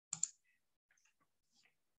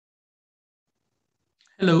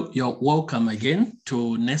Hello, you're welcome again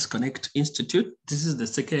to Nest Connect Institute. This is the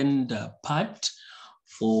second part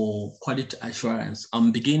for quality assurance.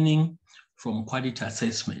 I'm beginning from quality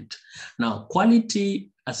assessment. Now,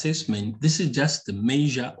 quality assessment, this is just the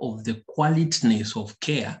measure of the qualityness of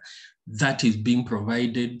care that is being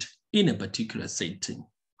provided in a particular setting.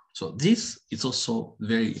 So this is also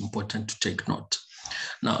very important to take note.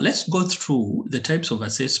 Now, let's go through the types of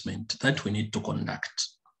assessment that we need to conduct.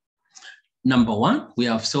 Number one, we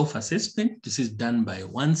have self-assessment. This is done by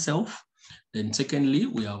oneself. Then secondly,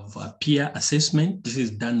 we have peer assessment. This is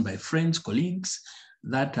done by friends, colleagues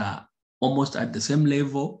that are almost at the same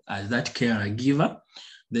level as that caregiver.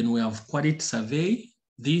 Then we have quality survey.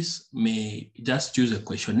 This may just use a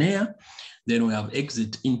questionnaire. Then we have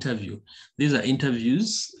exit interview. These are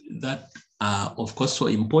interviews that are, of course, so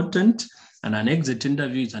important. And an exit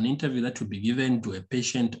interview is an interview that will be given to a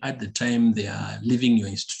patient at the time they are leaving your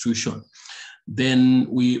institution. Then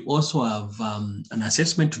we also have an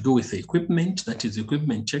assessment to do with the equipment, that is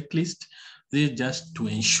equipment checklist. This is just to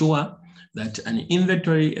ensure that an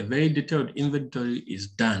inventory, a very detailed inventory is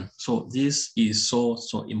done. So this is so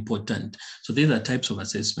important. So these are types of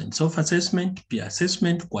assessment: self-assessment, peer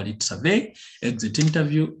assessment, quality survey, exit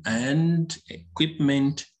interview, and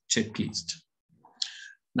equipment checklist.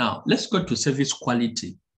 Now, let's go to service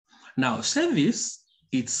quality. Now, service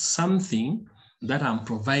is something that I'm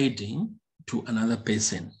providing to another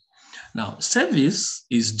person. Now, service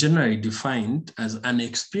is generally defined as an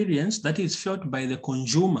experience that is felt by the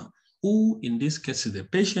consumer, who in this case is the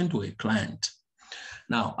patient or a client.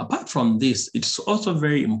 Now, apart from this, it's also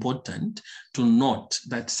very important to note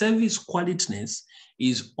that service qualityness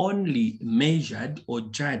is only measured or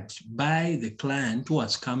judged by the client who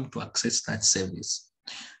has come to access that service.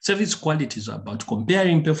 Service quality is about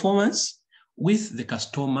comparing performance with the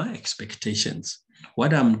customer expectations.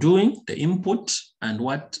 What I'm doing, the input, and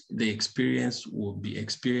what the experience will be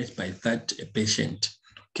experienced by that patient.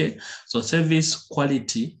 Okay, so service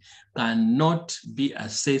quality cannot be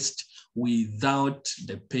assessed without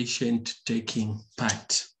the patient taking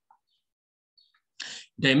part.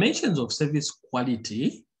 Dimensions of service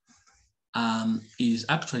quality is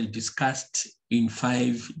actually discussed in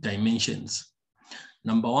 5 dimensions.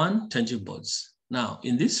 Number one, tangibles. Now,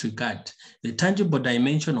 in this regard, the tangible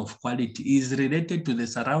dimension of quality is related to the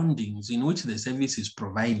surroundings in which the service is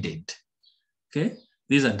provided. Okay,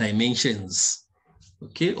 these are dimensions,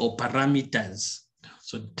 okay, or parameters.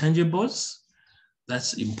 So tangibles,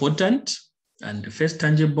 that's important. And the first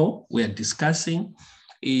tangible we are discussing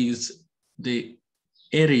is the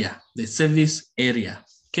area, the service area,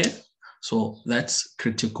 okay? So that's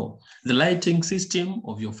critical. The lighting system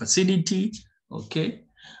of your facility, okay?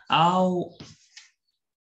 How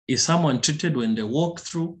is someone treated when they walk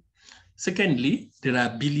through? Secondly,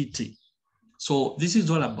 reliability. So this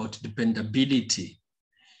is all about dependability.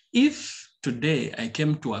 If today I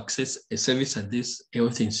came to access a service at this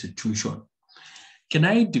health institution, can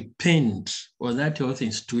I depend on that health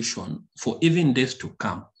institution for even days to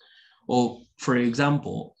come? Or for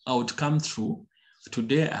example, I would come through,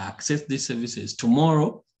 today I access these services,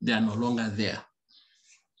 tomorrow they are no longer there.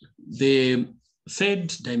 The third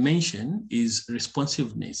dimension is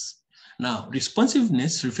responsiveness. Now,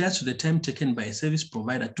 responsiveness refers to the time taken by a service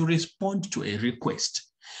provider to respond to a request.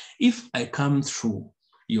 If I come through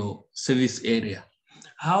your service area,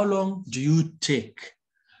 how long do you take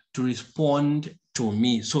to respond to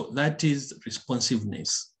me? So that is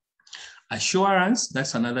responsiveness. Assurance,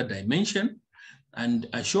 that's another dimension. And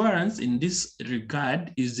assurance in this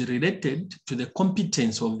regard is related to the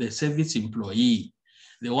competence of the service employee,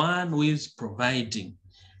 the one who is providing.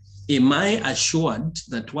 Am I assured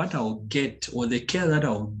that what I'll get, or the care that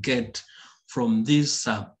I'll get from this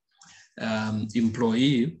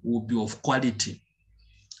employee, will be of quality?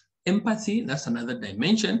 Empathy, that's another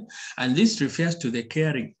dimension. And this refers to the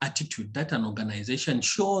caring attitude that an organization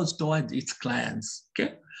shows towards its clients,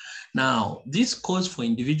 okay? Now, this calls for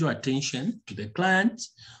individual attention to the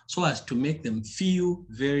clients so as to make them feel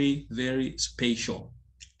very, very special,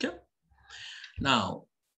 okay? Now,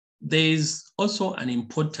 there is also an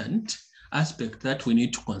important aspect that we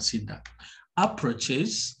need to consider: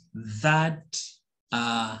 approaches that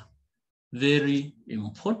are very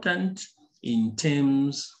important in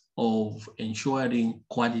terms of ensuring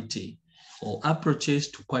quality, or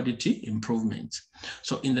approaches to quality improvement.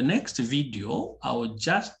 So in the next video, I will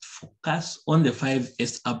just focus on the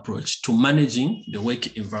 5S approach to managing the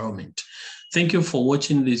work environment. Thank you for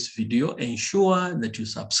watching this video. Ensure that you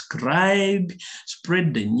subscribe,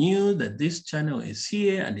 spread the news that this channel is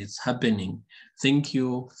here and it's happening. Thank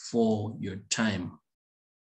you for your time.